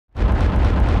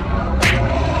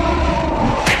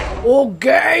Oh,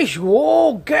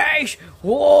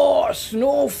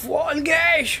 snowfall,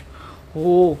 guys.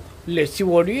 Oh, let's see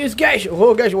what it is, guys.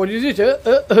 Oh, guys, what is this?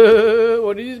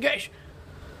 What is this, guys?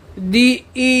 The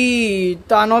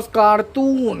Thanos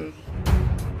cartoon.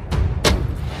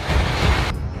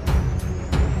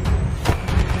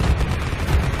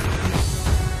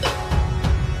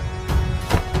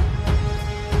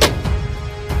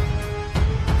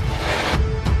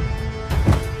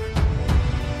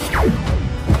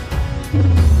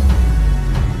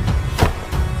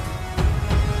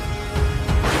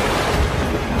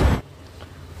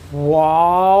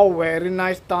 Wow, very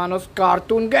nice Thanos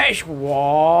cartoon, guys.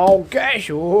 Wow, guys.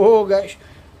 Oh, guys.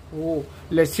 Oh,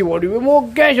 let's see what we more,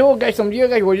 guys. Oh, guys, समझिए,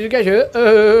 guys. What is it, guys?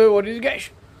 What is it, guys?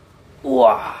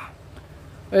 Wow.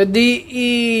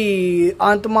 The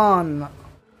Antman. I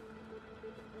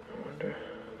wonder,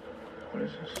 what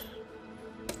is this?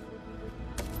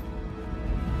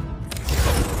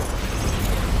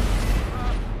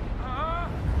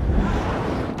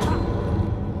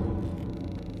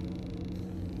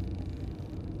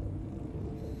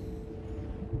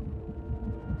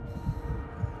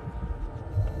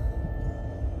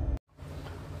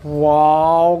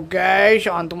 Wow, guys,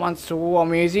 Antman so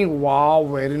amazing. Wow,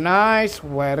 very nice,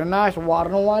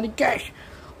 Warnawani, guys.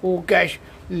 Oh, guys,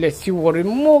 let's see what is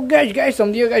more, guys. Guys,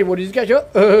 समझिए, guys. What is, guys?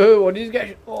 What is,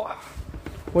 guys? Oh,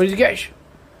 what is, guys?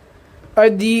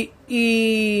 The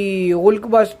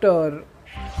Hulkbuster.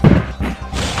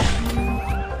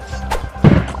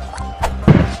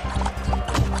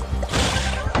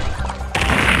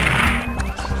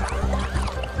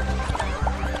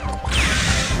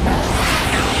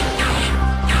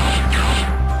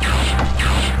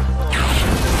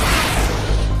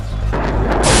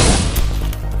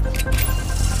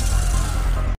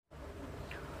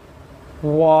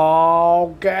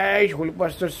 Wow, guys,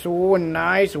 Hulkbuster so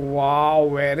nice. Wow,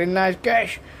 very nice,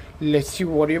 guys. Let's see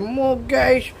what is more,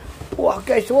 guys. Wow,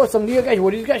 guys, oh, समझिए, guys.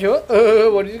 What is, guys?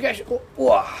 What is, guys? Oh,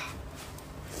 wow.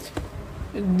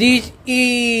 This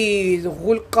is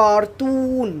Hulk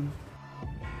cartoon.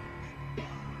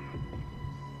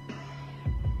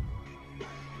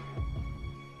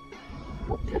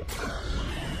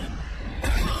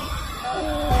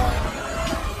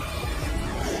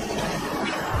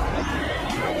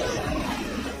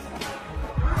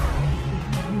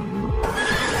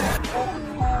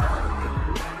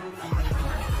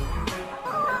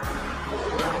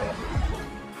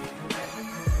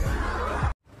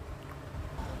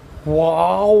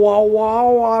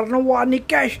 Wow, Arnawani,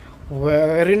 guys.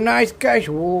 Very nice, guys.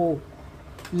 Oh,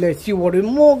 let's see what is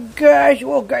more, guys.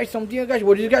 Oh, guys, something, guys.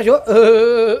 What is, guys?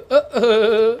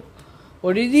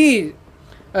 What is this?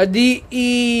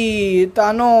 The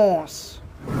Thanos.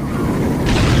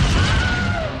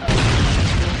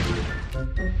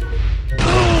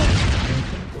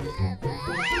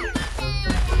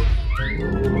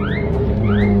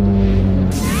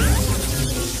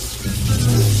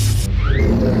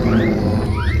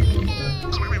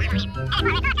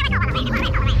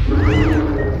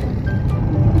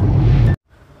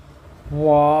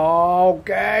 Wow,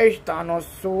 guys, Thanos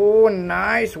so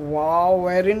nice. Wow,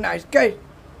 very nice, guys.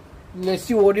 Let's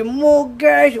see what is more,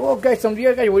 guys. Oh, guys,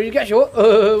 समझिए, guys. What is, guys?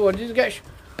 What is, guys?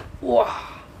 Wow,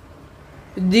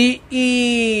 the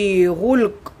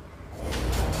Hulk.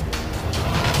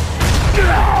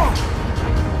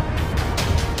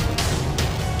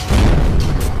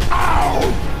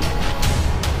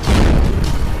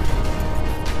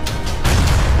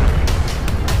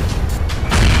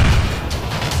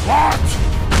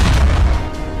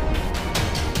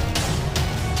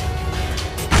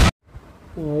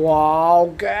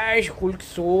 Wow, guys, Hulk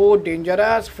so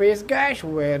dangerous face, guys.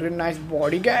 Very nice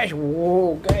body, guys.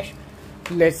 Whoa, guys.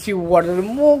 Let's see what is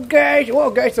more, guys. Oh,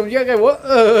 guys, समझिए, guys.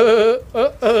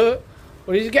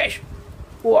 What is, guys?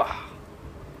 Wow.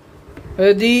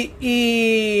 The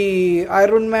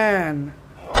IRONMAN.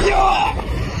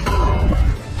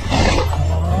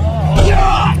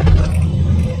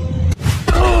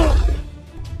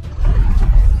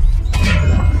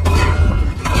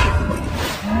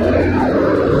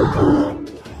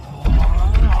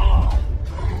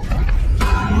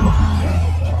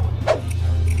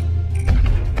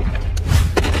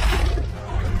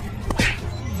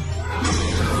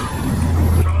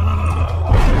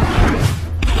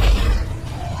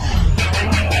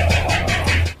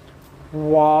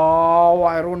 Wow,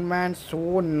 Iron Man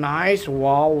so nice.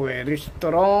 Wow, very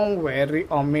strong, very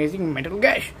amazing metal,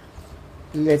 guys.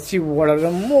 Let's see what are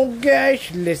the more,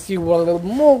 guys. Let's see what are the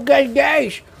more,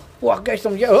 guys. Wow, guys,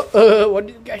 some what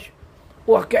is, guys?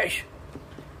 Wow, guys.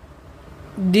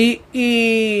 The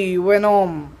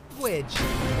Venom. Which?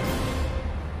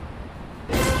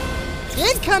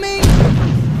 Incoming!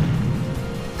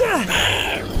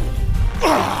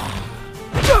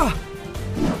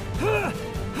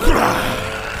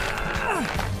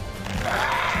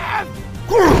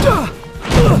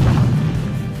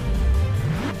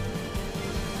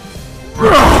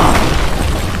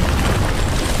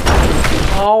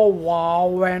 Oh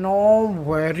wow, Venom,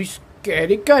 very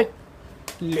scary guys.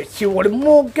 Let's see what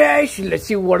more guys. Let's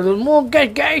see what more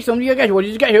guys. Some of you guys, what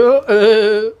is guys?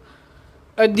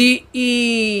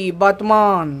 The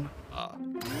Batman.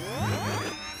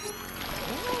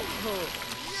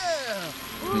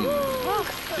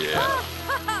 Yeah.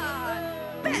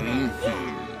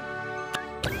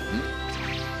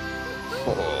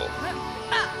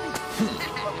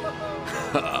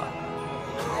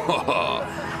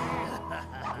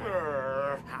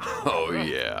 Oh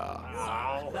yeah.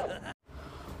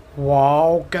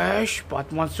 Wow guys,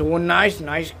 Batman so nice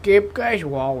cape guys.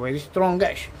 Wow, very strong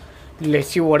guys. Let's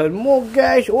see what more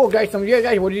guys. Oh guys, some of you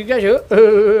guys, what is guys?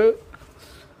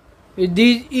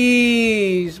 This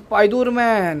is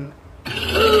SPIDERMAN.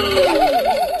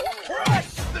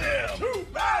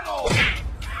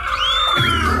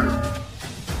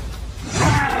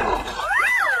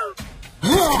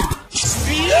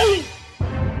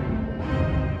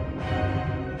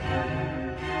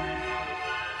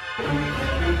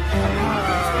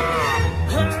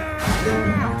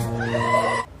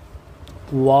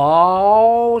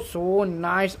 Wow, so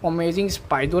nice, amazing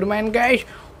SPIDERMAN guys.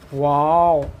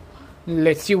 Wow,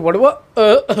 let's see what is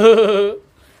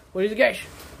it guys?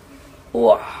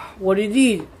 Wow, what is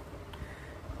this?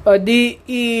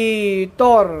 The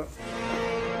THOR.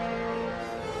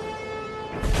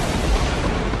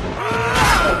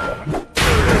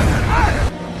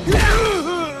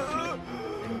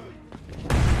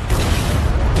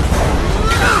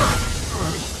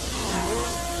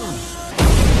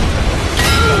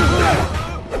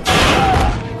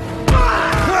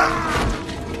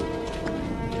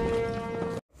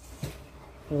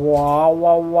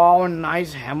 Wow,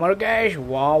 nice hammer guys.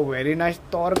 Wow, very nice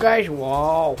THOR guys.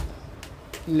 Wow,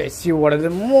 let's see what are the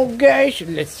more guys.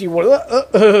 Let's see what is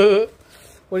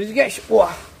guys.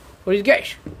 Wow, what is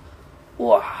guys?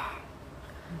 Wow,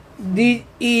 this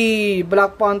is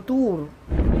Black Panther.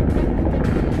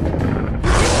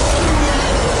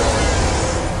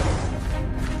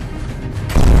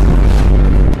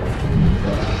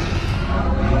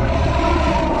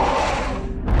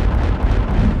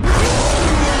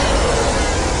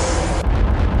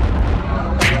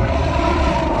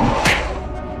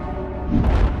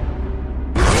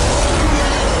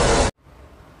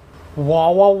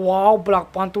 Wow,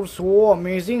 Black Panther so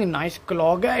amazing, nice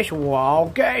claw guys.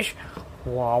 Wow guys,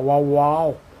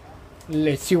 wow.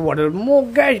 Let's see what are more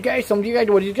guys. Some of you guys,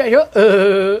 what is guys?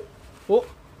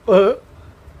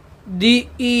 The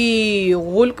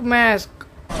Hulk mask.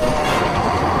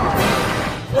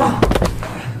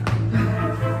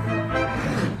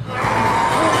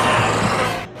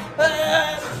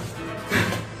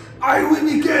 I win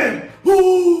again!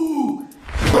 Woo!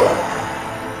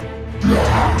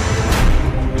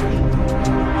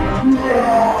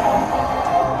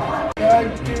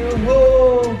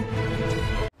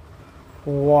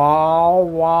 Wow,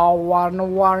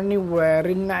 Warney,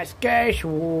 very nice guys.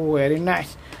 Oh, very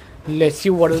nice. Let's see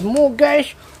what is more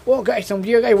guys. Oh guys, some of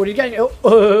you guys, what is guys?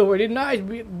 Very nice,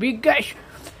 big guys.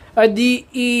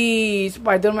 The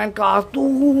Spider-Man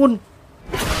cartoon.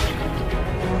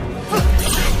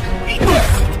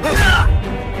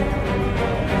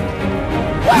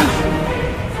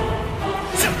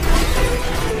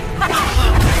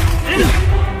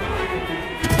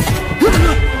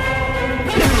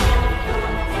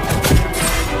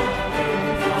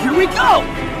 Here we go!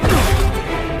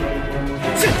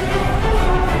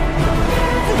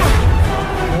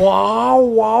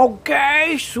 Wow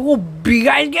guys, so big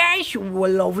guys,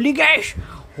 well, lovely guys.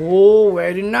 Oh,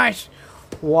 very nice.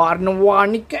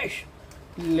 Warney guys.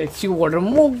 Let's see what are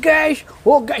more guys.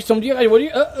 Oh guys, some of you guys,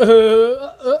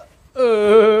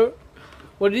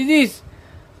 what is this?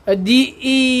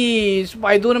 The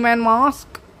Spider-Man mask.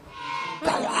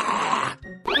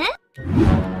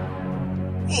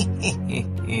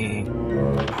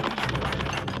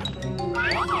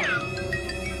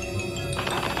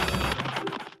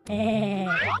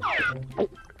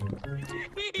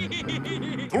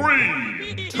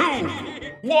 Three, two,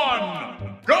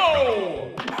 one, go!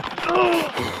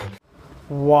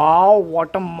 Wow,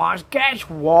 what a mask guys.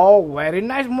 Wow, very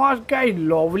nice mask guys,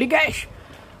 lovely guys.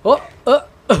 What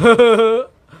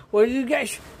is this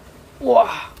guys?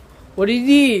 Wow, what is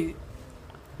this?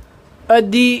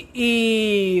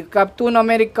 The Captain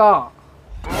America.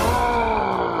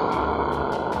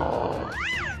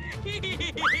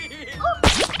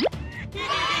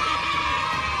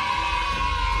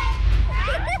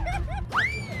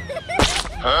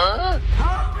 Wow,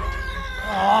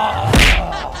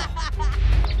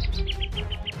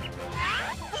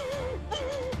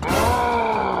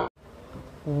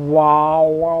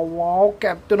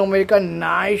 Captain America,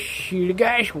 nice shield,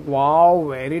 guys. Wow,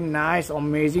 very nice,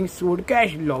 amazing suit,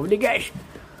 guys. Lovely, guys.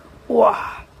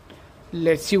 Wow.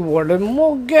 Let's see what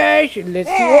more, guys. Let's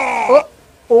see.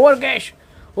 Over, guys.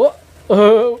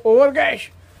 Over, guys.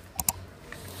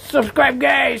 Subscribe,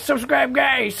 guys. Subscribe,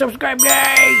 guys. Subscribe,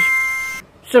 guys.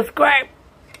 Subscribe.